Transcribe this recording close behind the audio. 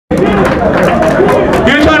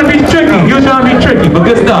He was trying to be tricky. He was trying to be tricky, but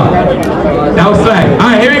good stuff. That was fact. All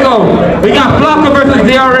right, here we go. We got Flocka versus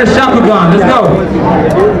DRS Shotgun. Let's go.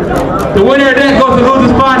 The winner of that goes to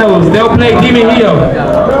losers finals. They'll play Demon Heel.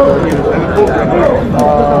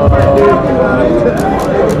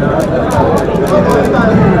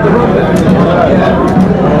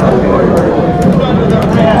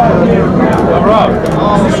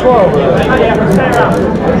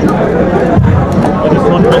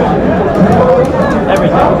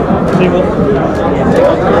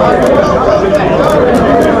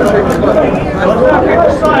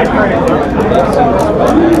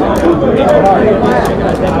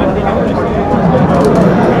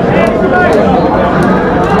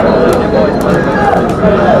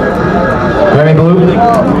 Remy Blue?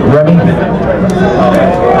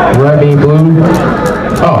 Remy Blue?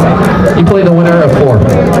 Oh, you play the winner of 4.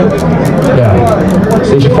 Yeah.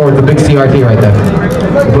 Station 4 with the big CRT right there.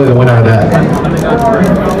 You play the winner of that.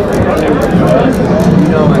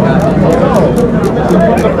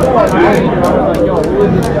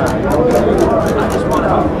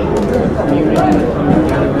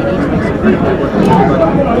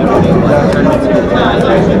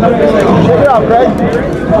 Check it out, Greg.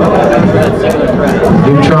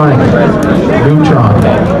 Neutron.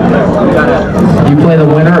 You play the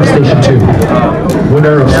winner of Station 2.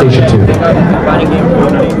 Winner of Station 2.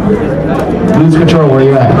 Lose control, where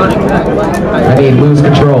you at? I need lose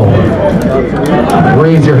control.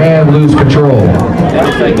 Raise your hand, lose control.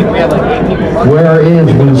 Where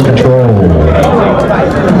is lose control?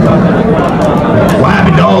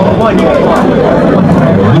 Wabby dog.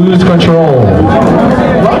 Lose control.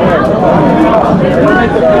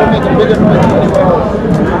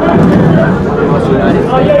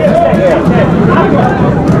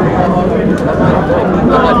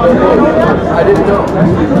 I didn't know.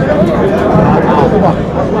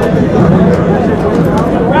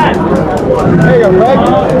 There you go, Greg.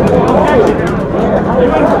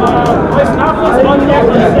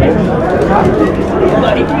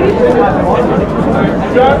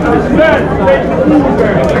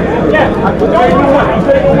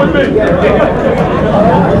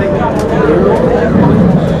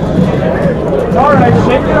 All right,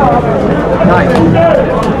 shake it off. Nice.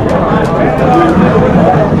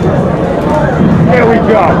 Here we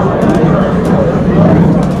go.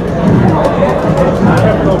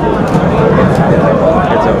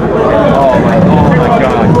 Oh my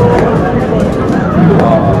God.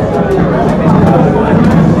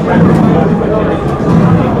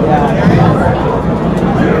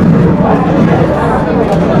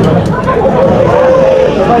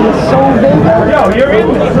 It's so big. Yo, you're in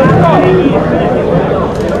this.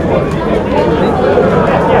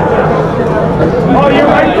 Oh, you're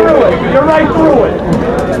right through it. You're right through it.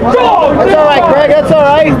 Go! That's all right, Greg. That's all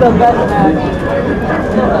right. The best match.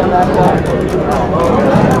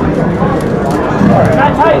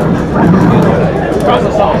 Not tight. Cross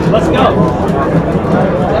us off. Let's go.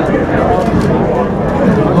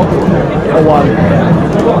 1.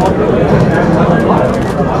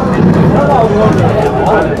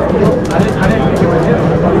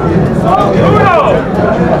 How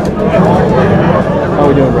are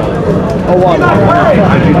we doing, brother? 1.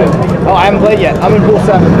 Oh, I haven't played yet. I'm in pool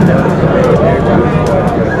 7.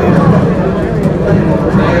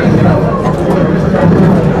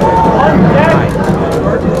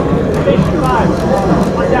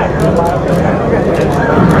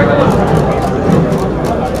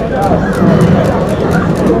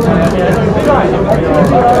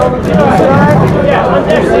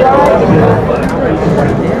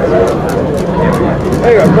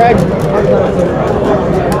 There you go, Greg.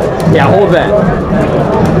 Yeah, hold that.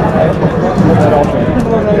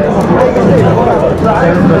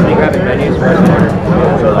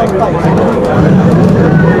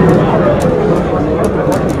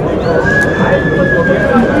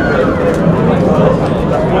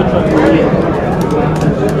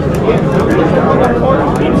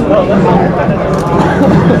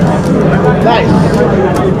 Nice.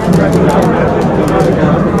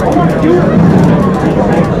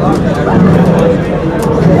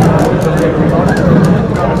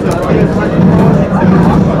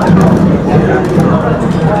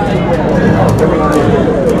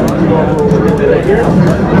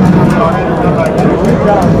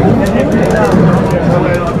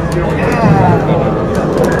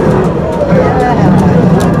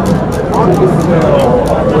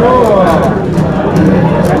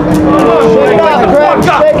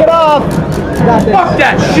 Fuck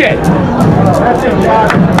that shit! That's it,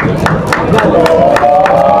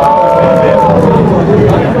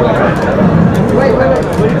 Wait.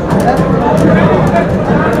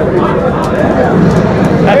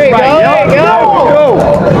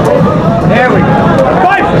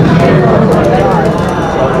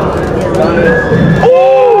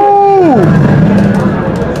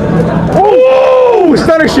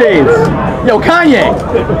 Kanye's. Yo, Kanye.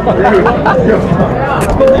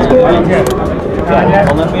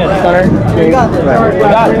 You got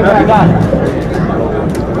it.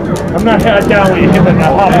 I'm not down with you giving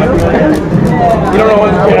that hop. You don't know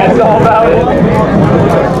what that's all about.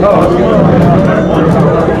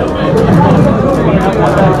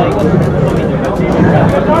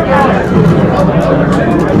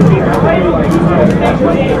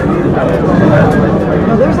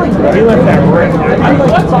 There's like he left that ring.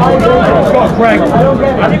 Let's go, Craig.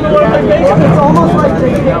 It's almost like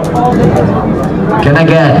they get all day. Can I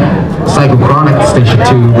get Psychochronic Station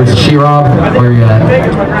 2 with She-Rob? Where are you at?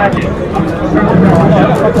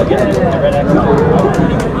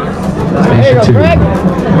 Station 2.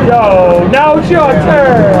 Yo, now it's your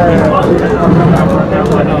turn.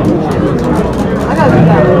 I gotta do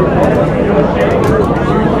that.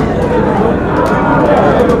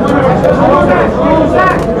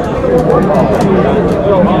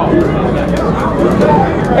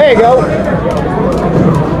 There you go.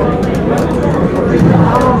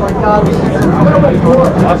 Oh my God.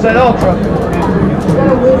 Offside ultra.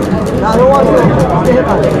 I don't want to hit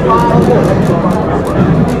my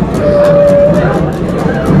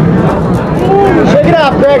shake it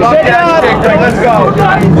off, Greg. Shake it off. Let's go.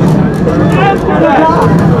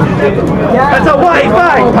 That's a white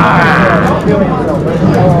fight.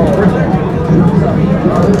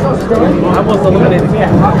 I almost eliminated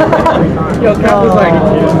him. Yo, Kev was like,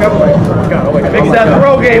 mix that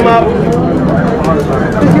throw game up.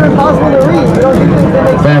 Because you're impossible to read. You don't think that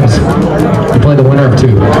makes Bams, you played the winner of 2.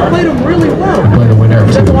 I played him really well. You played the winner of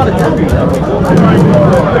 2. That's a lot of W.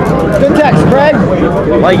 Good text, Craig.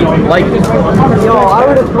 Like it. Yo, I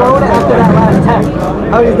would have thrown it after that last text.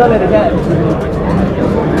 I would have done it again.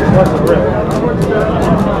 What's the real?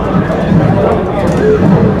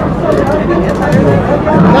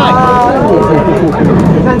 Nice.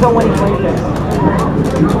 Depends on when he plays it.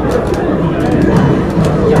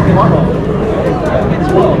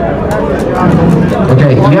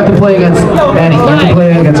 Okay, you have to play against Manny. You have to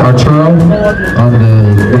play against Arturo on the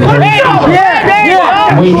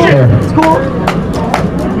wait there. It's cool.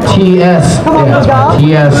 TS. Yeah,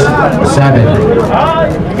 TS 7.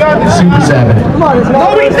 Super 7. Come on, it's not. No,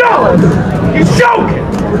 he don't. He's joking.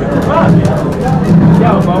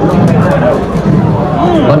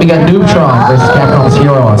 Let me get Noobtron versus Capcom's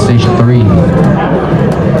Hero on Station 3.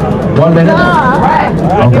 1 minute?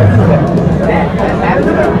 Okay.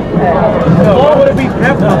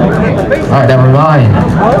 Alright, never mind.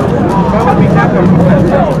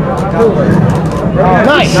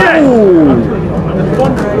 Nice.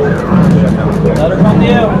 Let her come to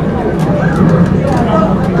you.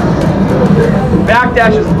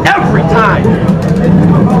 Backdashes every time.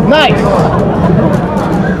 Nice.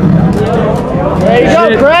 There you go,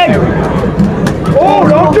 Craig. Oh,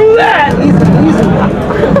 don't do that. Easy.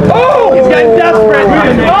 Oh, he's getting desperate.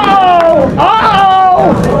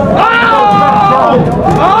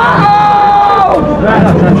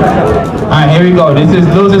 Alright, here we go. This is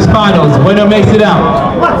losers finals. Winner makes it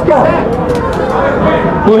out. Let's go.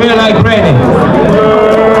 Who here like Brandon?